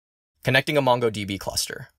Connecting a MongoDB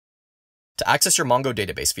cluster. To access your Mongo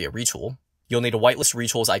database via Retool, you'll need to whitelist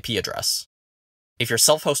Retool's IP address. If you're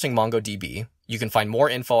self-hosting MongoDB, you can find more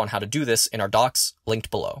info on how to do this in our docs linked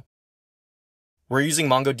below. We're using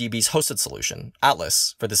MongoDB's hosted solution,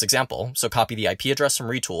 Atlas, for this example, so copy the IP address from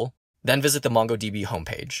Retool, then visit the MongoDB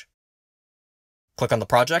homepage. Click on the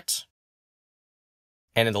project,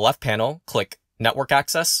 and in the left panel, click Network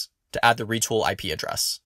Access to add the Retool IP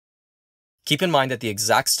address. Keep in mind that the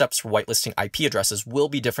exact steps for whitelisting IP addresses will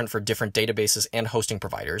be different for different databases and hosting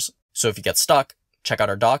providers, so if you get stuck, check out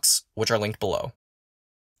our docs, which are linked below.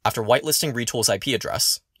 After whitelisting Retool's IP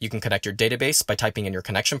address, you can connect your database by typing in your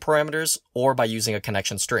connection parameters or by using a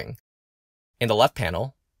connection string. In the left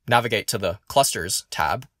panel, navigate to the Clusters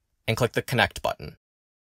tab and click the Connect button.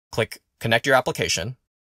 Click Connect your application,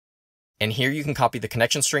 and here you can copy the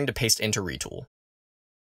connection string to paste into Retool.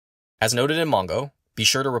 As noted in Mongo, be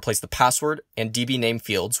sure to replace the password and DB name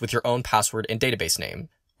fields with your own password and database name,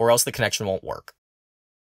 or else the connection won't work.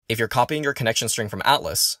 If you're copying your connection string from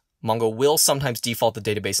Atlas, Mongo will sometimes default the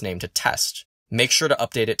database name to test. Make sure to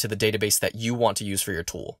update it to the database that you want to use for your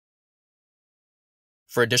tool.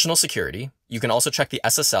 For additional security, you can also check the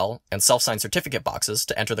SSL and self-signed certificate boxes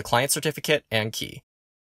to enter the client certificate and key.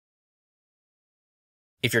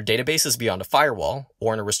 If your database is beyond a firewall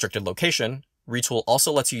or in a restricted location, Retool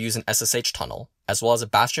also lets you use an SSH tunnel, as well as a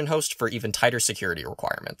bastion host for even tighter security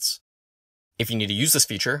requirements. If you need to use this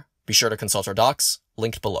feature, be sure to consult our docs,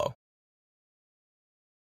 linked below.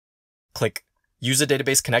 Click Use a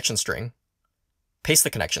database connection string, paste the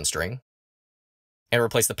connection string, and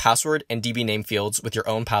replace the password and DB name fields with your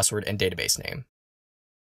own password and database name.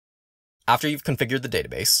 After you've configured the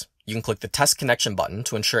database, you can click the Test Connection button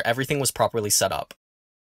to ensure everything was properly set up.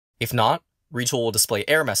 If not, Retool will display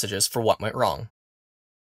error messages for what went wrong.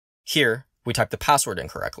 Here, we typed the password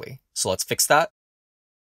incorrectly, so let's fix that,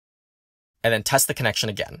 and then test the connection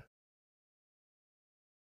again.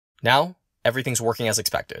 Now, everything's working as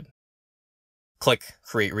expected. Click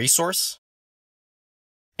Create Resource,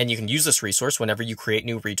 and you can use this resource whenever you create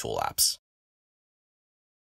new Retool apps.